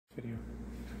Video.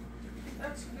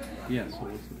 Yeah, so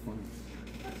what's the plan?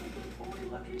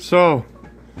 So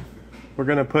we're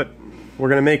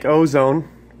gonna make ozone.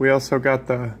 We also got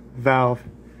the valve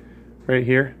right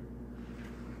here.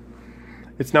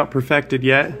 It's not perfected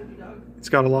yet. It's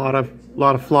got a lot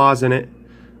of flaws in it,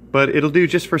 but it'll do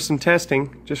just for some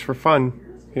testing, just for fun.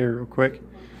 Here, real quick.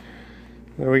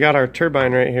 We got our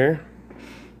turbine right here.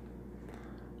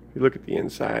 If you look at the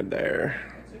inside there,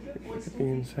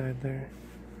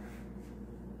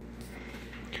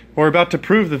 We're about to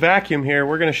prove the vacuum here.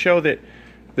 We're going to show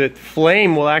that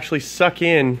flame will actually suck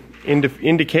in,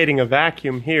 indicating a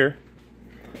vacuum here,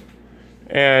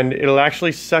 and it'll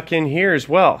actually suck in here as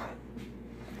well.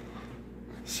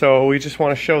 So we just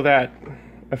want to show that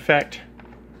effect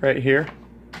right here,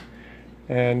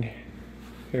 and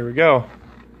here we go.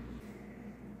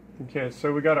 Okay,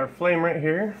 so we got our flame right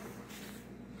here.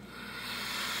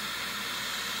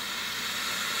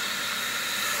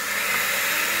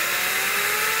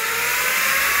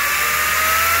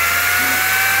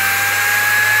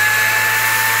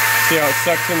 See how it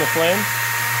sucks in the flame?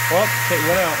 Well, it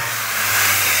went out.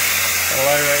 Got a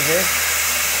light right here.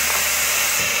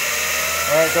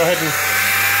 Alright, go ahead and...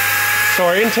 So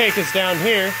our intake is down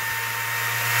here.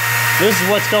 This is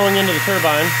what's going into the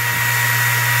turbine.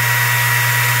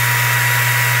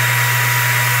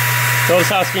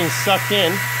 Notice how it's being sucked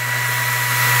in.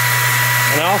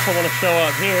 And I also want to show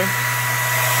up here.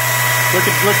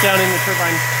 Look down in the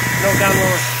turbine. No, down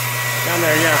lower. Down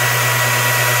there, yeah.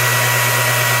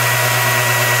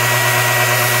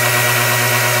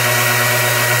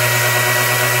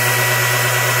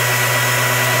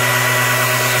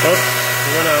 Oh,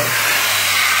 it went out.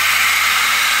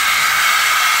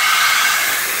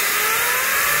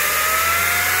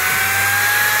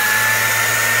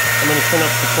 I'm going to turn up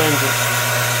the flames.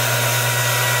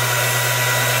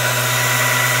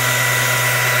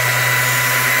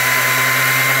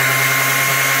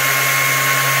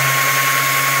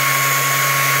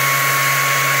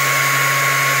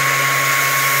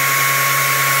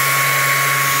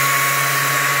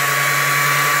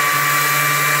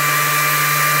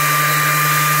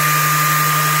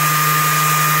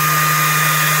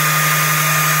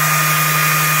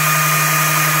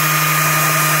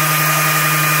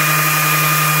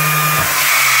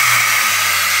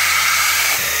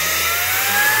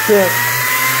 Yeah.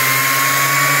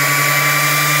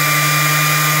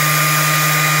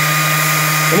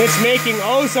 And it's making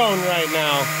ozone right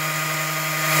now.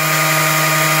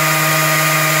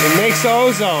 It makes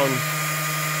ozone. You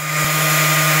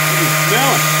can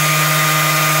smell it.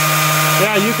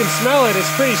 Yeah, you can smell it.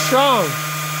 It's pretty strong.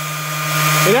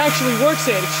 It actually works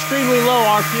at extremely low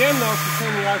RPM though, if you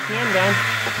turn the RPM down.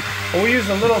 And we use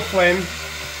a little flame to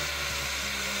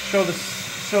show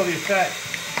the effect.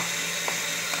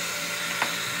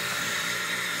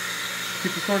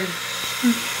 Keep recording.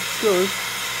 Still is.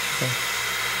 Okay.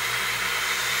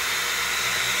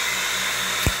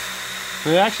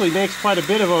 And it actually makes quite a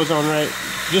bit of ozone right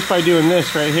just by doing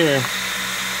this right here.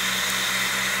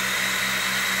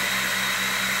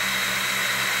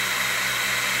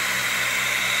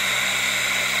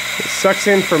 It sucks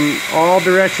in from all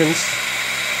directions.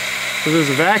 So there's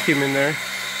a vacuum in there.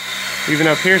 Even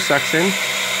up here sucks in.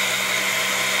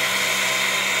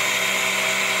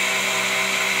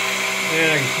 Man,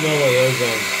 I can smell the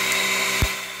ozone.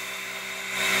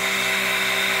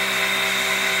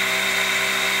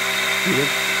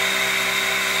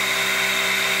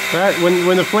 That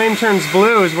when the flame turns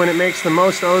blue is when it makes the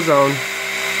most ozone.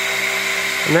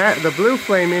 And the blue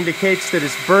flame indicates that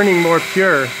it's burning more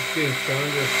pure. It's getting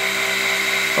stronger.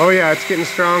 Oh yeah, it's getting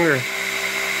stronger.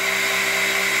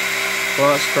 A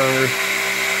lot stronger.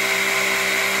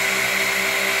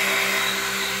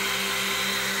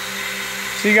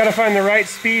 So you got to find the right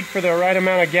speed for the right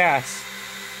amount of gas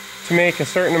to make a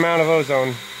certain amount of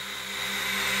ozone.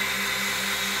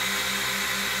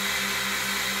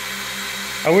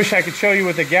 I wish I could show you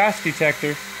with a gas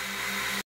detector.